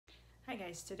Hi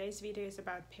guys, today's video is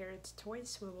about Parrot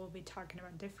toys. We will be talking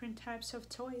about different types of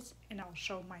toys and I'll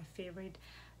show my favorite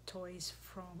toys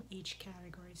from each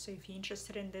category. So if you're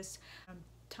interested in this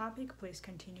topic, please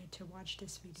continue to watch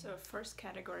this video. So first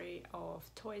category of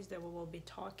toys that we will be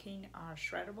talking are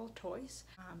shreddable toys.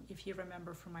 If you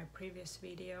remember from my previous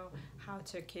video how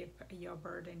to keep your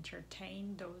bird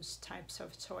entertained, those types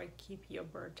of toy keep your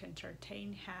bird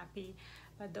entertained, happy,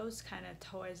 but those kind of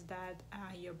toys that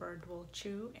your bird will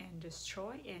chew and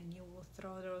destroy and you will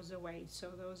throw those away. So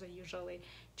those are usually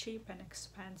cheap and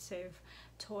expensive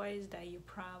toys that you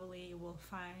probably will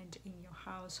find in your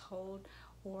household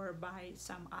or buy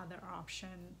some other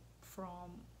option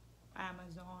from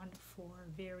Amazon for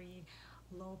very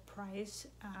low price,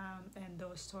 and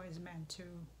those toys meant to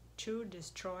chew,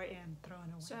 destroy, and throw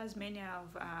away. So as many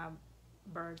of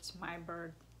birds, my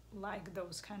bird, like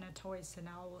those kind of toys, and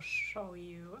I will show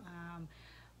you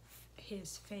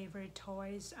his favorite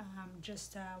toys.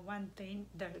 Just one thing,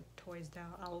 the toys that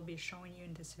I will be showing you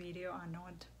in this video are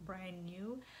not brand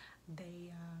new.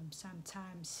 They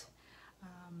sometimes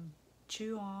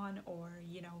chew on, or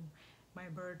my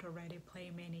bird already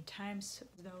played many times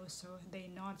those, so they're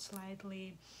not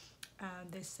slightly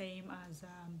the same as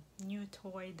a new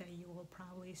toy that you will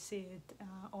probably see it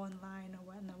online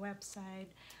or on the website.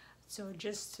 So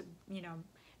just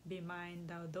be mind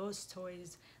that those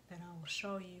toys that I will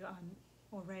show you are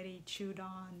already chewed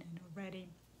on and already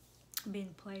been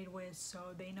played with, so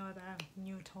they know that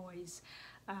new toys.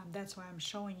 That's why I'm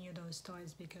showing you those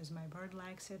toys, because my bird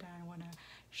likes it and I want to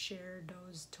share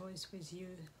those toys with you.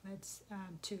 Let's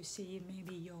to see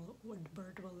maybe your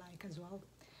bird will like as well.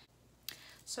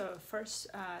 So first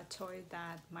toy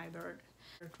that my bird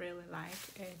really like,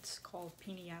 it's called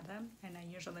Pinata, and I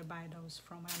usually buy those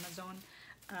from Amazon.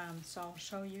 So I'll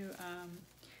show you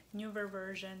newer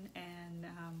version and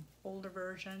older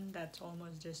version that's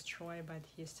almost destroyed, but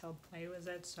he still play with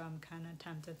it, so I'm kind of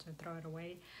tempted to throw it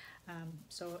away.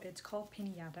 So it's called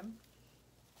Pinata,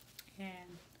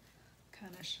 and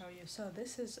kind of show you. So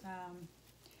this is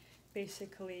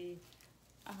basically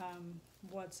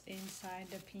what's inside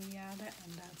the pinata,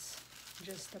 and that's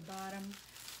just the bottom,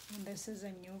 and this is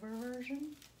a newer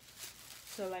version.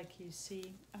 So like you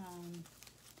see,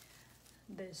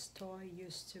 this toy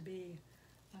used to be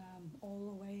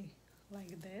all the way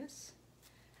like this,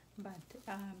 but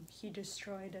he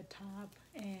destroyed the top,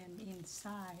 and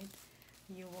inside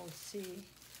you will see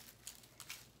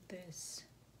this.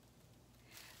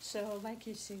 So like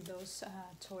you see those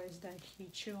toys that he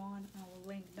chew on, I will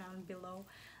link down below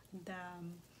the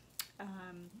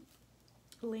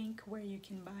link where you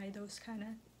can buy those kind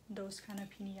of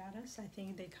pinatas. I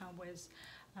think they come with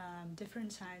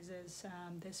different sizes.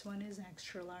 This one is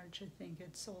extra large. I think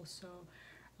it's also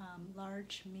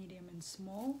large, medium, and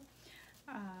small.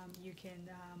 You can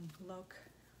look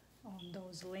on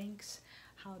those links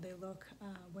how they look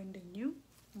when they're new,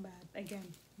 but again,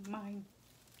 mine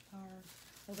are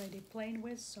already playing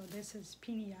with. So this is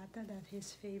Pinata, that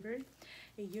his favorite.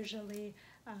 It usually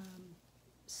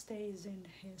stays in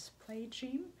his play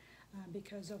gym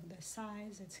because of the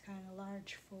size. It's kind of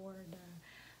large for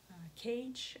the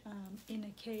cage. In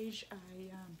a cage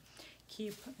I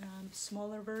keep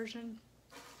smaller version,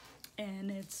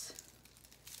 and it's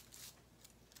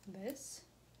this.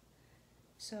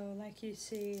 So like you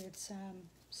see, it's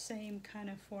same kind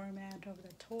of format of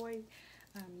the toy.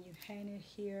 You hang it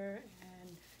here,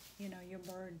 and your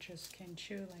bird just can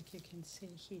chew. Like you can see,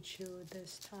 he chewed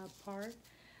this top part,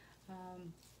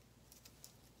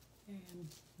 and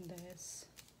this.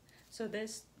 So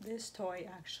this toy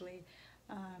actually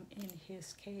in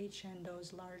his cage, and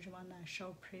those large one I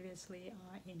showed previously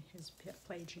in his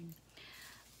play gym.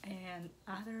 And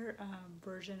other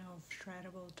version of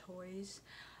shreddable toys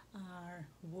are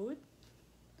wood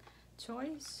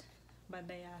toys, but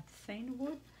they are thin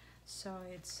wood. So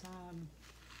it's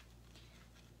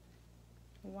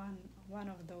one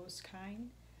of those kind.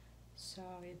 So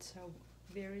it's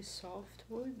a very soft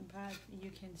wood, but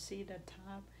you can see the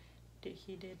top that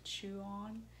he did chew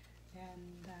on,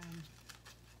 and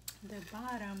the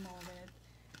bottom of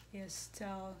it is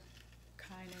still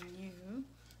kind of new,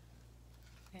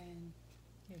 and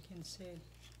you can see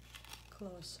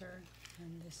closer,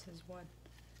 and this is what,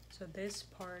 so this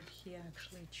part he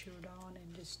actually chewed on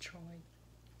and destroyed.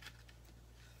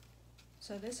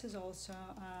 So this is also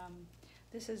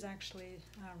this is actually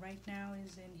right now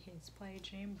is in his play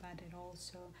gym, but it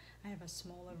also, I have a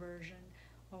smaller version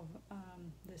of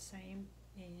the same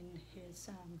in his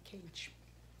cage.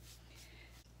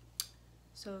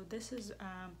 So this is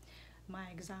my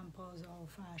examples of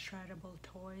shreddable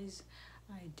toys.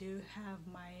 I do have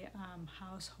my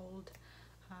household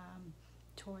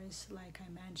toys, like I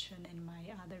mentioned in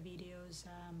my other videos.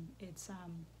 It's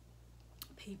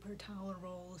paper towel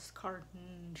rolls,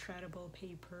 carton, shreddable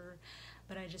paper,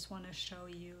 but I just want to show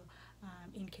you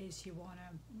in case you want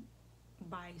to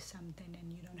buy something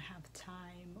and you don't have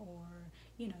time, or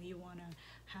you want to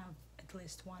have at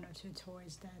least one or two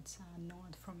toys that's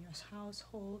not from your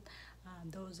household.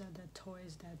 Those are the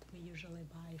toys that we usually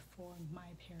buy for my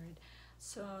Parrot.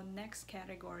 So next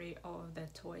category of the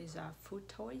toys are food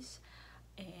toys,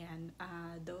 and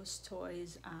those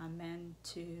toys are meant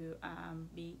to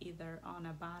be either on the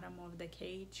bottom of the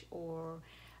cage, or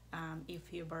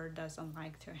if your bird doesn't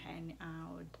like to hang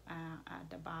out at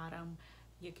the bottom,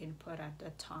 you can put at the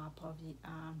top of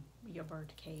your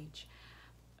bird cage.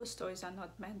 Those toys are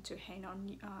not meant to hang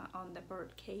on the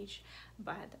bird cage,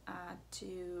 but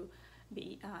to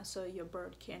be so your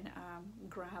bird can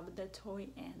grab the toy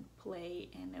and play,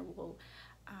 and it will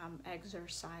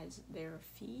exercise their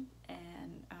feet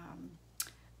and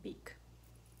beak.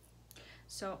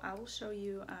 So I will show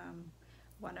you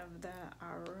one of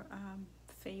our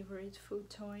favorite food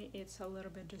toy. It's a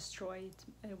little bit destroyed.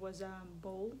 It was a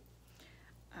bowl.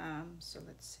 So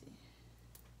let's see.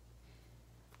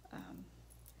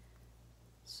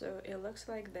 So it looks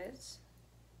like this.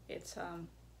 It's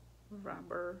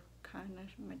rubber kind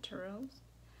of materials,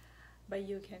 but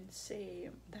you can see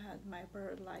that my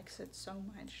bird likes it so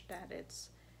much that it's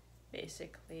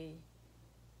basically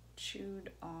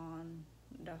chewed on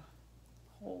the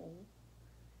hole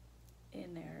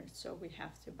in there. So we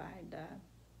have to buy the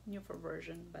newer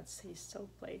version, but he still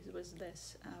plays with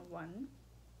this one.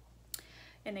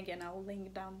 And again, I'll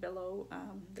link down below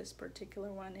this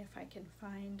particular one if I can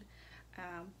find.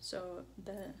 So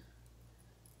the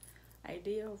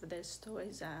idea of this toy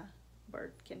is a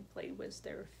bird can play with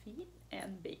their feet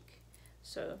and beak.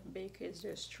 So beak is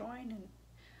destroying,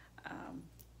 and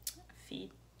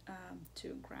feet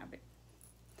to grab it.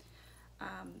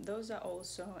 Those are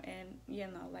also, and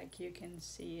like you can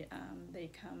see,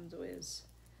 they come with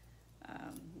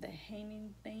the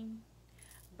hanging thing,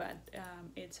 but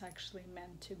it's actually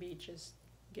meant to be just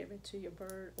give it to your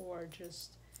bird, or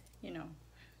just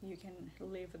you can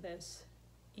leave this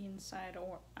inside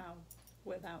or out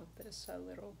without this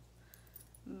little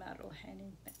metal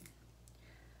hanging thing.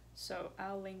 So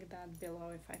I'll link that below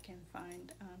if I can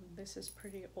find. This is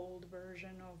pretty old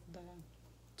version of the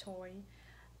toy.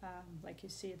 Like you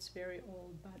see, it's very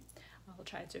old, but I'll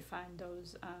try to find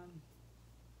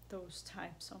those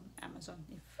types on Amazon.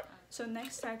 So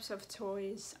next types of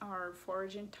toys are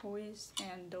foraging toys,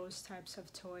 and those types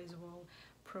of toys will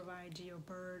provide your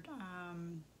bird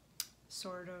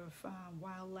sort of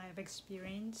wildlife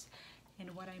experience.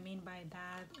 And what I mean by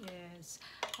that is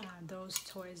those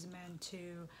toys meant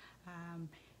to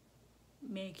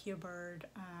make your bird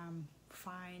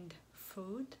find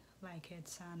food, like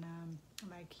it's on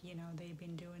they've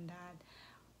been doing that,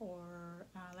 or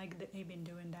like they've been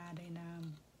doing that in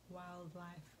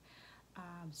wildlife.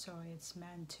 So it's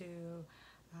meant to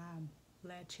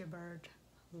let your bird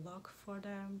look for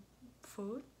the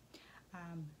food,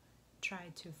 try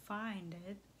to find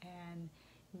it, and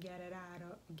get it out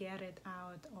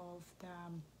of the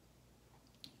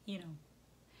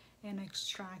and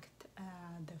extract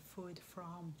the food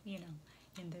from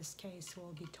in this case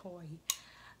will be toy.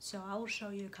 So I will show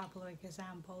you a couple of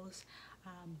examples.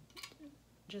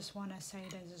 Just want to say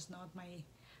this is not my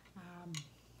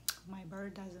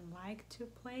bird doesn't like to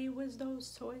play with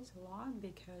those toys a lot,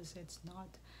 because it's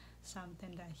not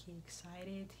something that he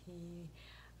excited. He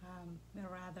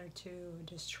rather to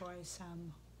destroy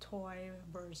some toy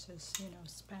versus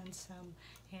spend some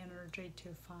energy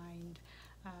to find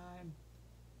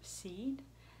seed.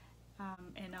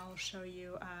 And I'll show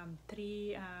you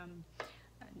 3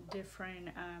 different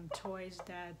toys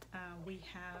that we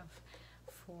have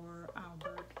for our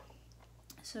bird.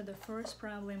 So the first,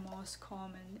 probably most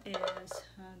common, is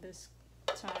this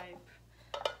type.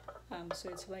 So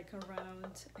it's like a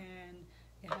round, and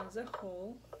it has a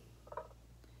hole,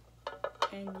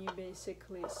 and you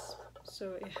basically,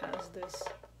 so it has this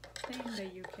thing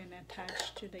that you can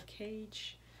attach to the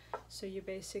cage. So you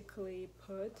basically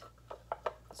put,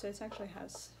 so it actually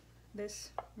has,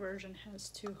 this version has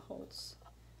 2 holes,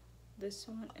 this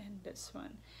one and this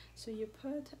one. So you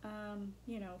put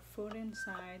food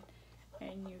inside,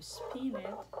 and you spin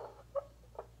it,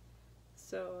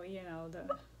 so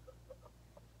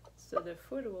the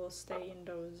food will stay in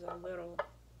those little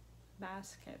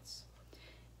baskets.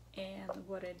 And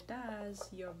what it does,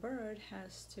 your bird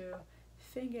has to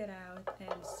figure it out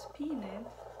and spin it,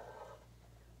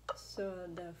 so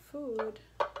the food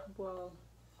will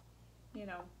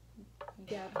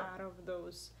get out of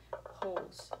those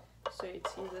holes. So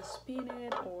it's either spin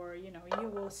it, or you know, you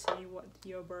will see what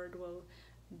your bird will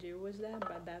do with that,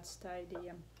 but that's the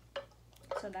idea.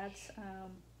 So that's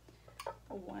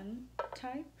one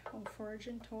type of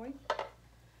foraging toy.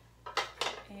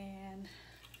 And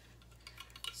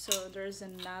so there's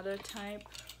another type.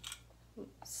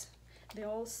 Oops. They're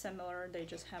all similar, they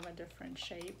just have a different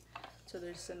shape. So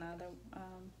there's another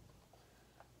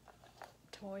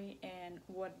toy, and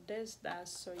what this does,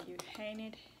 so you hang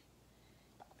it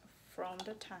from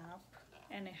the top,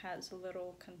 and it has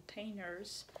little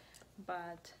containers,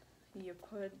 but you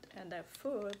put the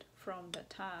food from the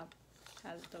top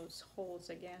has those holes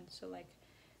again. So like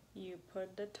you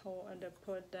put the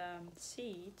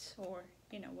seeds, or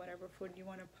you know, whatever food you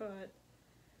want to put,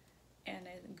 and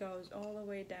it goes all the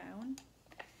way down,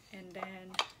 and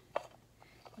then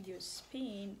you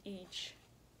spin each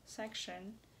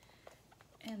section,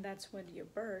 and that's what your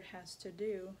bird has to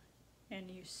do. And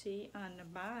you see on the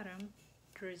bottom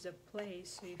there is a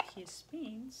place, so if he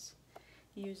spins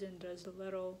using those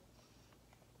little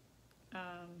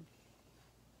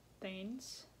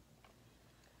things,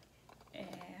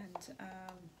 and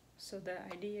so the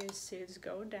idea is seeds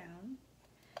go down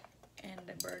and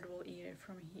the bird will eat it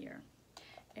from here.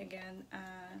 Again,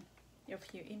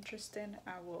 if you're interested,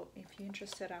 I will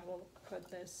put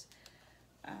this,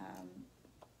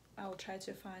 I'll try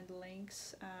to find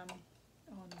links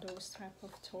on those type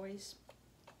of toys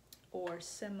or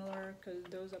similar, because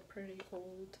those are pretty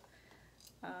old.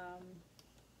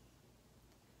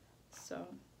 So,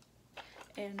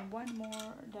 and one more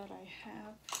that I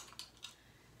have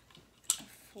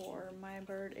for my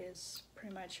bird is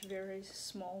pretty much very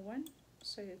small one.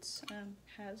 So it's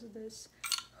has this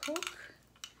hook,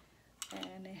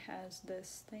 and it has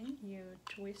this thing, you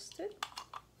twist it,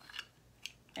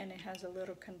 and it has a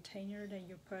little container that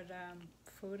you put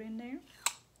food in there.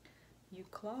 You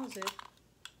close it,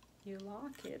 you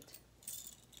lock it,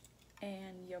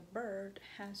 and your bird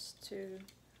has to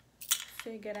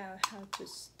figure out how to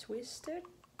twist it,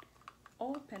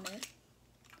 open it,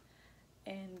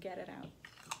 and get it out.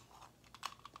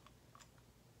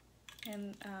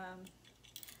 And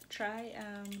try,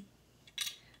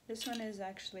 this one is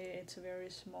actually, it's very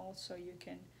small, so you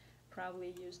can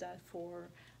probably use that for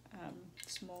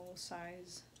small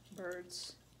size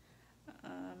birds.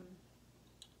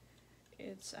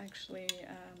 It's actually,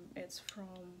 it's from,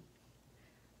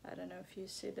 I don't know if you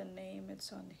see the name,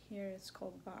 it's on here, it's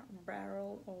called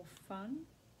Barrel of Fun.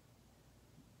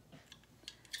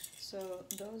 So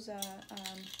those are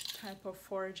type of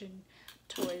foraging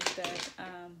toys that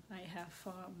I have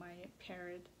for my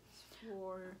parrot.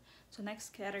 So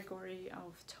next category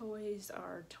of toys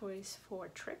are toys for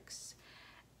tricks,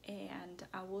 and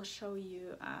I will show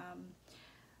you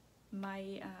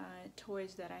my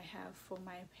toys that I have for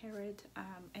my parrot.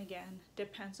 Again,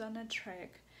 depends on the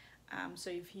trick. So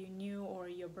if you're new or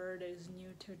your bird is new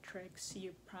to tricks,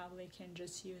 you probably can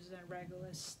just use a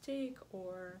regular stick,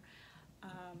 or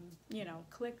you know,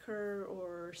 clicker,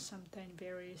 or something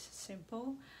very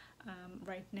simple.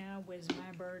 Right now with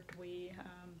my bird, we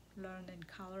learned in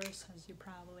colors, as you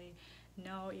probably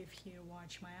know if you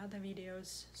watch my other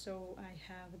videos. So I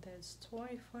have this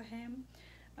toy for him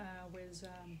with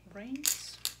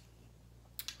rings,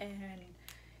 and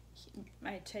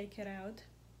I take it out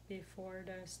before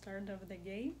the start of the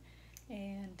game,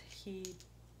 and he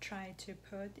tried to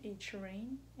put each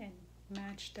ring and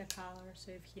match the color.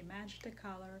 So if he matched the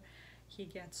color, he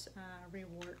gets a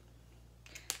reward.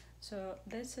 So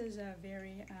this is a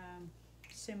very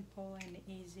simple and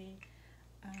easy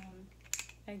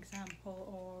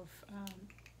example of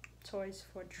toys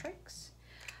for tricks.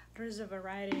 There's a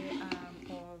variety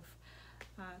of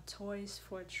toys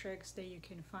for tricks that you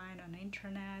can find on the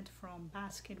internet, from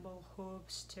basketball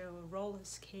hoops to roller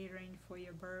skating for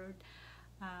your bird.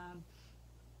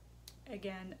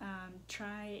 Again,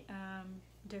 try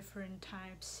different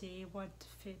types, see what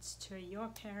fits to your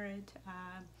parrot,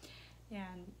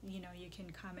 and you know, you can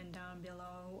comment down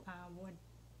below what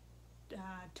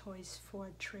toys for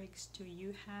tricks do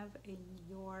you have in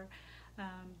your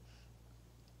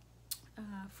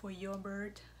for your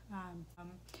bird.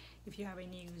 If you have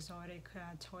any exotic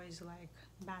toys like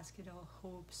basketball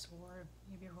hoops or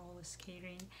maybe roller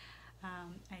skating,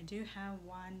 I do have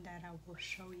one that I will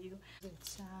show you.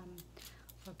 It's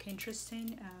look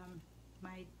interesting.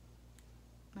 My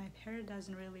parrot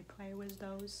doesn't really play with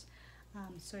those,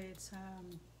 so it's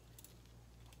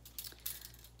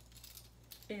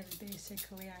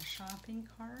basically a shopping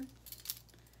cart,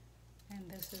 and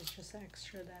this is just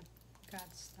extra that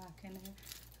got stuck in it.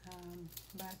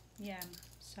 But yeah,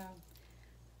 so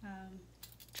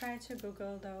try to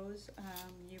Google those.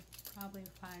 You probably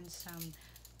find some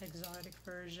exotic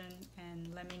version,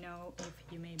 and let me know if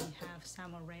you maybe have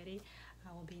some already.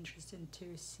 I will be interested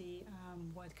to see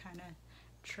what kind of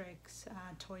tricks,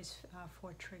 toys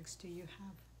for tricks do you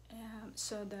have.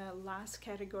 So the last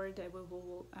category that we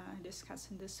will discuss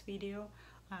in this video,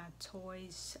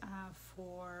 toys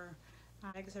for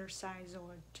exercise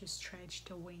or to stretch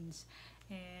the wings.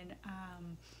 And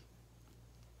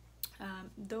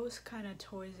those kind of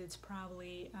toys, it's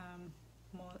probably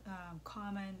more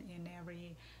common in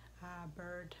every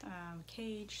bird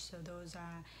cage. So those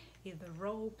are either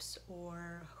ropes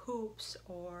or hoops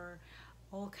or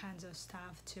all kinds of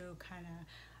stuff to kind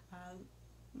of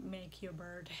make your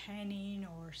bird hanging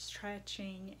or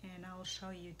stretching. And I'll show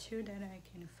you two that I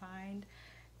can find,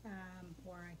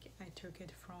 or I took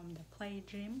it from the play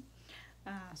gym.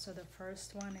 So the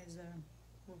first one is a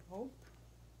rope,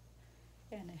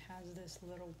 and it has this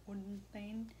little wooden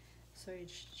thing, so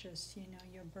it's just, you know,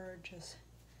 your bird just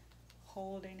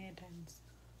holding it and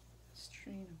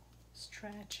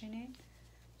stretching it,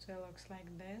 so it looks like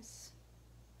this.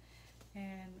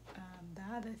 And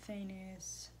the other thing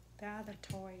is, the other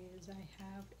toy is I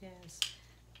have is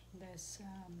this,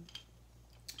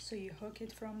 so you hook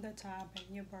it from the top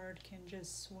and your bird can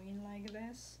just swing like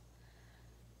this.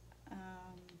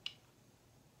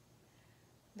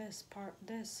 This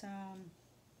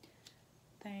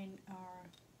thing are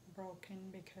broken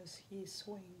because he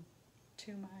swing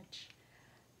too much,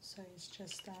 so it's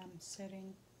just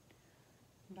sitting.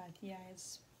 But yeah,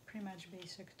 it's pretty much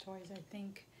basic toys. I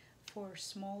think for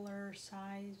smaller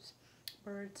size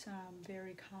birds,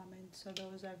 very common. So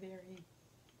those are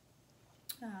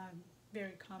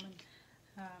very common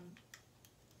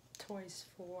toys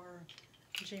for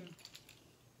gym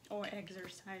or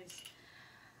exercise.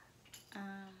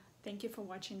 Thank you for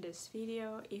watching this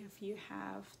video. If you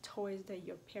have toys that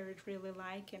your parrot really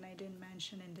like and I didn't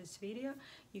mention in this video,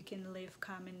 you can leave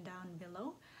comment down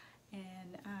below.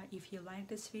 And if you like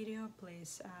this video,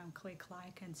 please click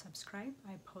like and subscribe.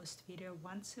 I post video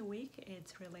once a week.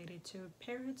 It's related to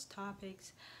parrots,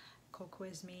 topics, cook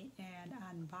with me, and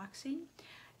unboxing.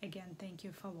 Again, thank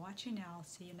you for watching. I'll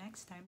see you next time.